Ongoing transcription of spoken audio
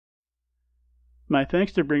My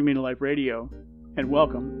thanks to Bring Me to Life Radio, and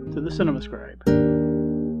welcome to the Cinema Scribe.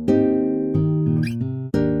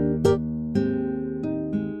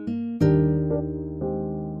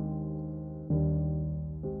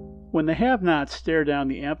 When the have-nots stare down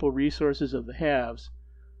the ample resources of the haves,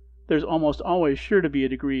 there's almost always sure to be a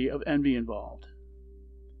degree of envy involved.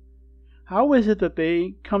 How is it that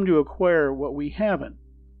they come to acquire what we haven't?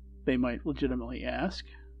 They might legitimately ask.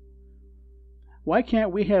 Why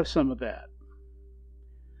can't we have some of that?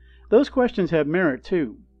 Those questions have merit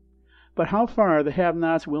too, but how far are the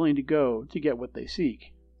have-nots willing to go to get what they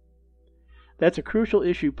seek? That's a crucial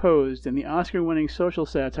issue posed in the Oscar-winning social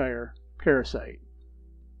satire, Parasite.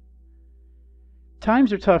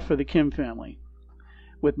 Times are tough for the Kim family.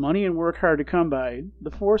 With money and work hard to come by, the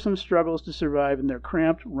foursome struggles to survive in their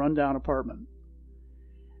cramped, run-down apartment.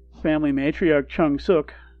 Family matriarch Chung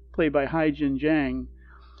Suk, played by Hae-jin Jang,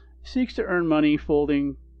 seeks to earn money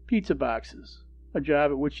folding pizza boxes, a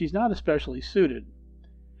job at which she's not especially suited,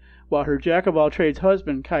 while her jack-of-all-trades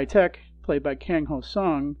husband, Kai-tek, played by Kang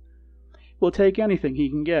Ho-sung, will take anything he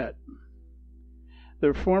can get.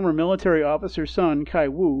 Their former military officer's son,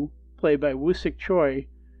 Kai-woo, played by Woo-sik Choi,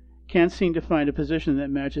 can't seem to find a position that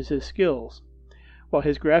matches his skills, while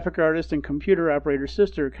his graphic artist and computer operator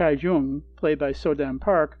sister, Kai-jung, played by So-dam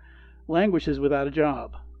Park, languishes without a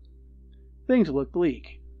job. Things look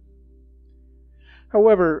bleak.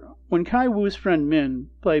 However, when Kai-woo's friend Min,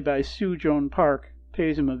 played by Soo-joon Park,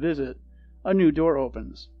 pays him a visit, a new door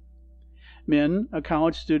opens. Min, a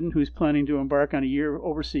college student who's planning to embark on a year of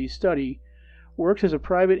overseas study, works as a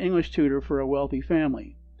private English tutor for a wealthy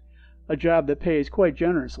family, a job that pays quite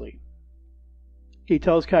generously. He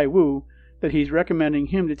tells Kai-woo that he's recommending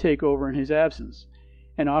him to take over in his absence,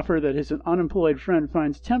 an offer that his unemployed friend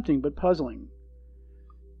finds tempting but puzzling.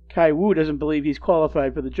 Kai-woo doesn't believe he's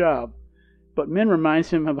qualified for the job, but Min reminds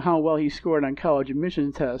him of how well he scored on college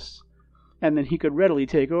admission tests, and that he could readily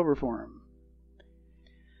take over for him.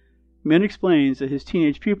 Min explains that his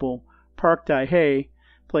teenage pupil, Park Dae-hae,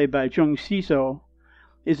 played by Jung Si-so,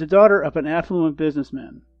 is the daughter of an affluent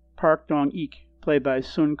businessman, Park Dong-ik, played by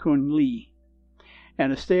Sun Kun Lee,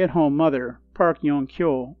 and a stay-at-home mother, Park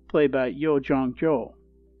Yong-kyo, played by Yo Jong-jo.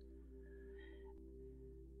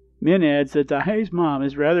 Min adds that Dae-hae's mom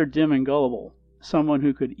is rather dim and gullible, someone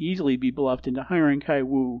who could easily be bluffed into hiring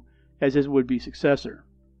Kai-woo as his would-be successor.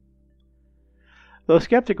 Though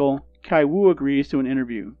skeptical, Kai-woo agrees to an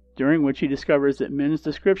interview, during which he discovers that Min's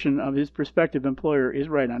description of his prospective employer is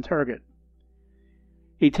right on target.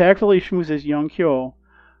 He tactfully schmoozes Yong-kyo,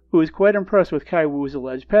 who is quite impressed with Kai-woo's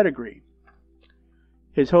alleged pedigree.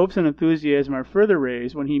 His hopes and enthusiasm are further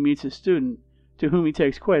raised when he meets his student, to whom he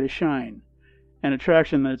takes quite a shine, an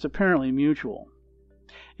attraction that is apparently mutual.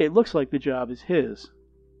 It looks like the job is his.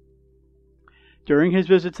 During his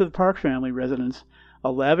visit to the Park family residence,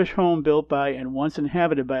 a lavish home built by and once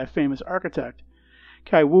inhabited by a famous architect,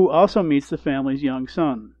 Kai-woo also meets the family's young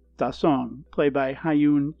son, Da-sung, played by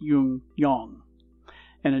Hyun Young Yong,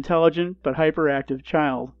 an intelligent but hyperactive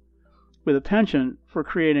child with a penchant for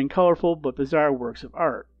creating colorful but bizarre works of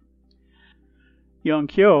art.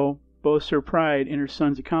 Yong-kyo boasts her pride in her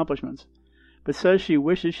son's accomplishments, but says she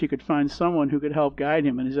wishes she could find someone who could help guide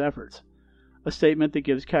him in his efforts, a statement that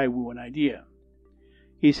gives Kai-woo an idea.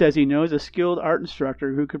 He says he knows a skilled art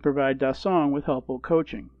instructor who could provide Da-sung with helpful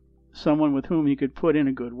coaching, someone with whom he could put in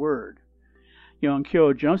a good word.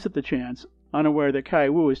 Yong-kyo jumps at the chance, unaware that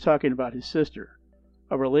Kai-woo is talking about his sister,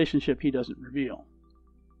 a relationship he doesn't reveal.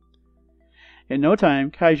 In no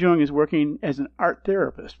time, Kai-jung is working as an art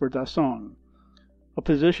therapist for Da-sung, a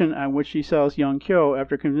position on which she sells Yong-kyo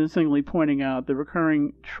after convincingly pointing out the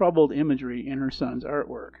recurring troubled imagery in her son's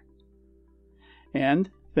artwork. And,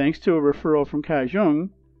 thanks to a referral from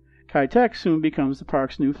Kai-jung, Kai-tek soon becomes the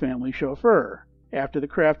park's new family chauffeur, after the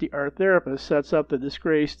crafty art therapist sets up the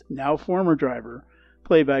disgraced, now former driver,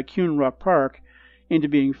 played by Kyun-ruk Park, into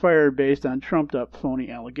being fired based on trumped-up phony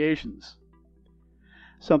allegations.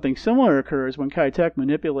 Something similar occurs when Kai-tek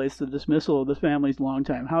manipulates the dismissal of the family's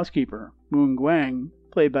longtime housekeeper, Moon Gwang,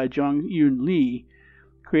 played by Jung Yoon Lee,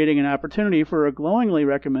 creating an opportunity for a glowingly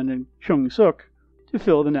recommended Chung Suk to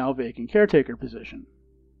fill the now vacant caretaker position.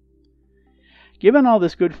 Given all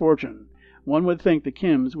this good fortune, one would think the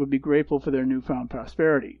Kims would be grateful for their newfound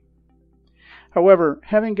prosperity. However,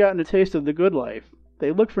 having gotten a taste of the good life,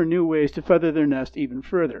 they look for new ways to feather their nest even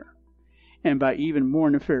further, and by even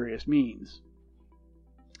more nefarious means.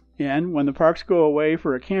 And when the Parks go away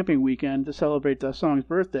for a camping weekend to celebrate Da-sung's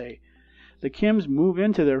birthday, the Kims move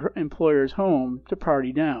into their employer's home to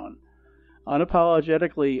party down,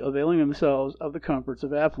 unapologetically availing themselves of the comforts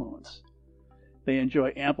of affluence. They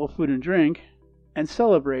enjoy ample food and drink, and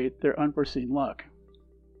celebrate their unforeseen luck.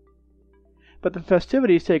 But the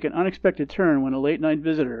festivities take an unexpected turn when a late-night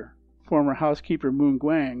visitor, former housekeeper Moon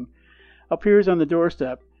Gwang, appears on the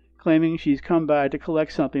doorstep claiming she's come by to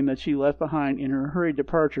collect something that she left behind in her hurried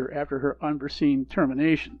departure after her unforeseen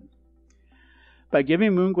termination. By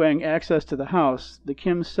giving Moon Gwang access to the house, the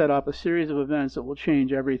Kims set up a series of events that will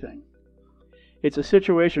change everything. It's a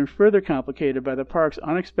situation further complicated by the Parks'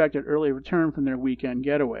 unexpected early return from their weekend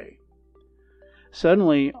getaway.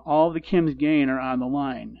 Suddenly, all of the Kims' gain are on the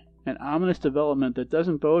line, an ominous development that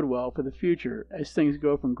doesn't bode well for the future as things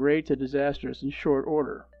go from great to disastrous in short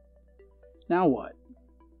order. Now what?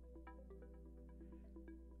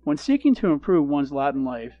 When seeking to improve one's lot in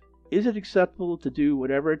life, is it acceptable to do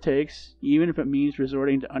whatever it takes, even if it means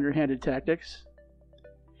resorting to underhanded tactics?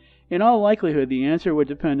 In all likelihood, the answer would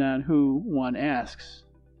depend on who one asks,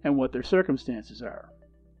 and what their circumstances are.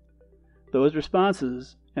 Those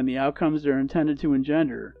responses, and the outcomes they're intended to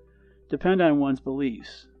engender, depend on one's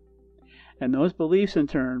beliefs. And those beliefs, in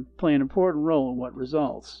turn, play an important role in what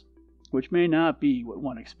results, which may not be what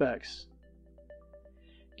one expects.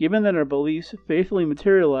 Given that our beliefs faithfully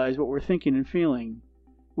materialize what we're thinking and feeling,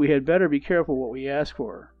 we had better be careful what we ask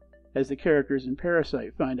for, as the characters in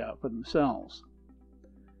Parasite find out for themselves.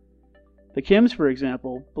 The Kims, for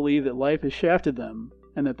example, believe that life has shafted them,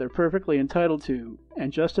 and that they're perfectly entitled to,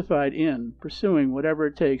 and justified in, pursuing whatever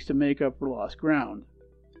it takes to make up for lost ground.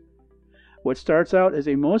 What starts out as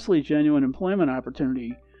a mostly genuine employment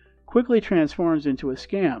opportunity quickly transforms into a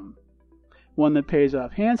scam, one that pays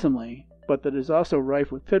off handsomely, but that is also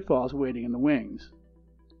rife with pitfalls waiting in the wings.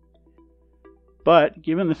 But,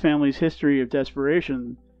 given the family's history of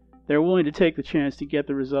desperation, they're willing to take the chance to get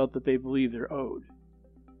the result that they believe they're owed.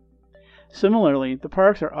 Similarly, the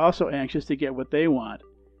Parks are also anxious to get what they want,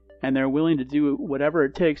 and they're willing to do whatever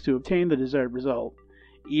it takes to obtain the desired result,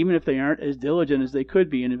 even if they aren't as diligent as they could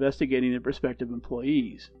be in investigating their prospective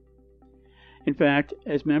employees. In fact,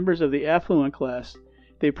 as members of the affluent class,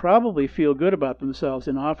 they probably feel good about themselves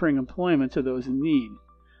in offering employment to those in need,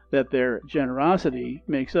 that their generosity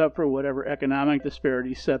makes up for whatever economic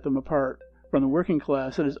disparities set them apart from the working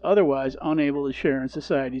class that is otherwise unable to share in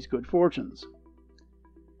society's good fortunes.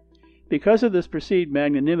 Because of this perceived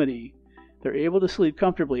magnanimity, they're able to sleep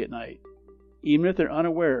comfortably at night, even if they're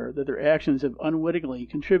unaware that their actions have unwittingly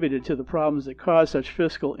contributed to the problems that cause such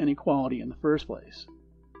fiscal inequality in the first place.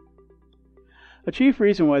 A chief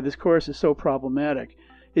reason why this course is so problematic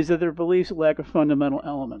is that their beliefs lack a fundamental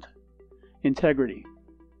element: integrity.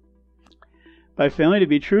 By failing to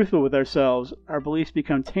be truthful with ourselves, our beliefs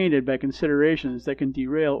become tainted by considerations that can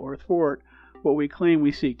derail or thwart what we claim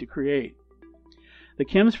we seek to create. The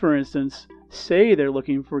Kims, for instance, say they're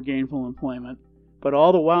looking for gainful employment, but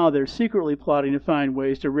all the while they're secretly plotting to find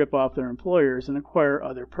ways to rip off their employers and acquire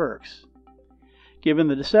other perks. Given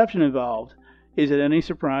the deception involved, is it any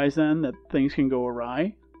surprise then that things can go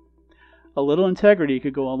awry? A little integrity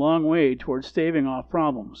could go a long way towards staving off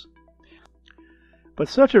problems. But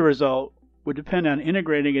such a result would depend on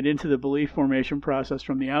integrating it into the belief formation process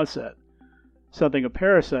from the outset, something a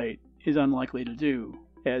Parasite is unlikely to do,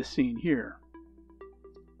 as seen here.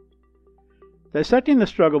 Dissecting the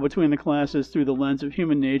struggle between the classes through the lens of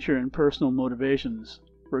human nature and personal motivations,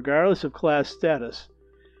 regardless of class status,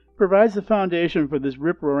 provides the foundation for this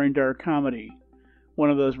rip-roaring dark comedy, one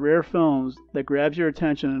of those rare films that grabs your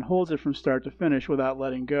attention and holds it from start to finish without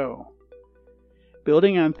letting go.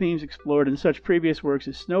 Building on themes explored in such previous works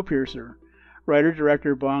as Snowpiercer,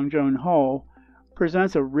 writer-director Bong Joon Ho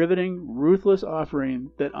presents a riveting, ruthless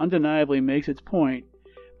offering that undeniably makes its point,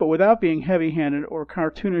 but without being heavy-handed or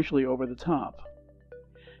cartoonishly over the top.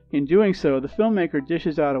 In doing so, the filmmaker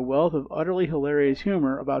dishes out a wealth of utterly hilarious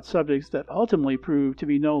humor about subjects that ultimately prove to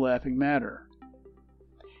be no laughing matter.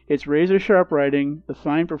 Its razor-sharp writing, the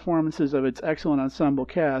fine performances of its excellent ensemble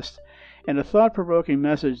cast, and a thought-provoking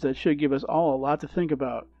message that should give us all a lot to think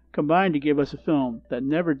about combine to give us a film that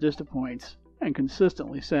never disappoints and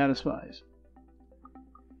consistently satisfies.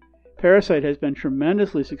 Parasite has been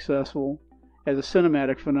tremendously successful as a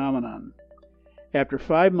cinematic phenomenon. After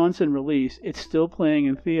 5 months in release, it's still playing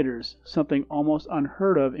in theaters, something almost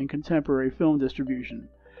unheard of in contemporary film distribution,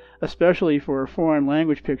 especially for a foreign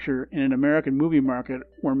language picture in an American movie market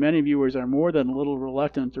where many viewers are more than a little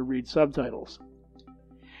reluctant to read subtitles.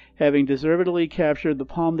 Having deservedly captured the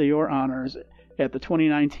Palme d'Or honors at the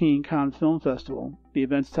 2019 Cannes Film Festival, the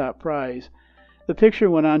event's top prize, the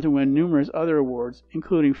picture went on to win numerous other awards,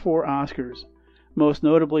 including 4 Oscars, most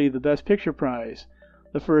notably the Best Picture prize,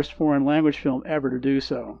 the first foreign language film ever to do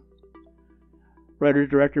so.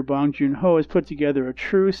 Writer-director Bong Joon Ho has put together a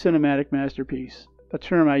true cinematic masterpiece, a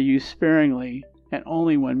term I use sparingly and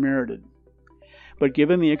only when merited. But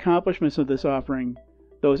given the accomplishments of this offering,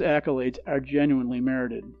 those accolades are genuinely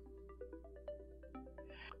merited.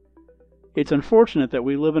 It's unfortunate that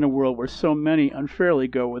we live in a world where so many unfairly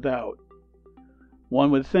go without.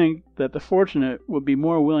 One would think that the fortunate would be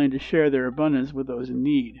more willing to share their abundance with those in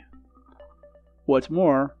need. What's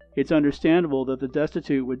more, it's understandable that the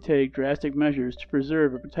destitute would take drastic measures to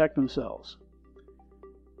preserve and protect themselves.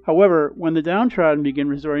 However, when the downtrodden begin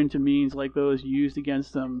resorting to means like those used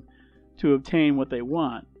against them to obtain what they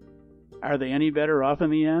want, are they any better off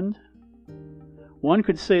in the end? One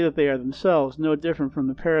could say that they are themselves no different from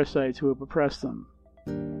the parasites who have oppressed them.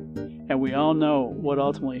 And we all know what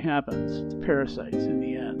ultimately happens to parasites in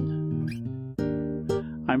the end.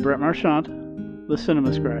 I'm Brett Marchant, the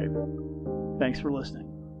Cinema Scribe. Thanks for listening.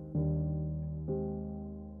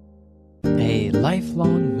 A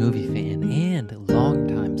lifelong movie fan and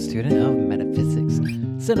longtime student of metaphysics,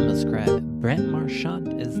 Cinema Scribe Brent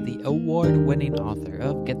Marchant is the award-winning author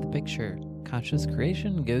of Get the Picture. Conscious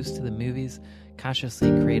Creation Goes to the Movies, Consciously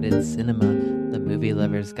Created Cinema, The Movie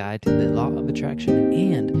Lover's Guide to the Law of Attraction,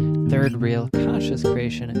 and Third Reel Conscious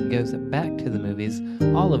Creation Goes Back to the Movies,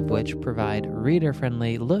 all of which provide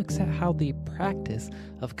reader-friendly looks at how the practice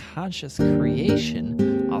of conscious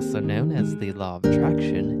creation, also known as the Law of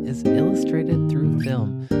Attraction, is illustrated through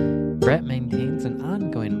film. Brett maintains an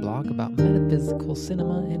ongoing blog about metaphysical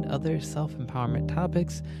cinema and other self-empowerment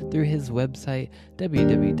topics through his website,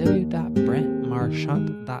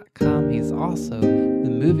 www.brentmarchant.com. He's also the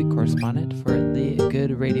movie correspondent for the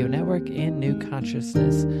Good Radio Network and New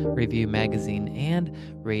Consciousness Review magazine and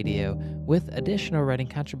radio, with additional writing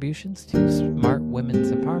contributions to Smart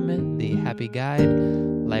Women's Empowerment, The Happy Guide,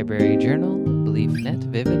 Library Journal, BeliefNet,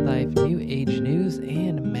 Vivid Life, New Age News,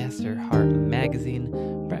 and Master Heart magazine.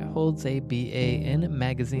 Brett holds a BA in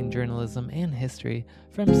Magazine Journalism and History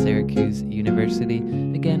from Syracuse University.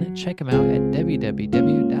 Again, check him out at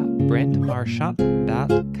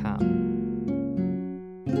www.brentmarchant.com.